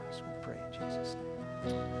desire for us. We pray in Jesus' name.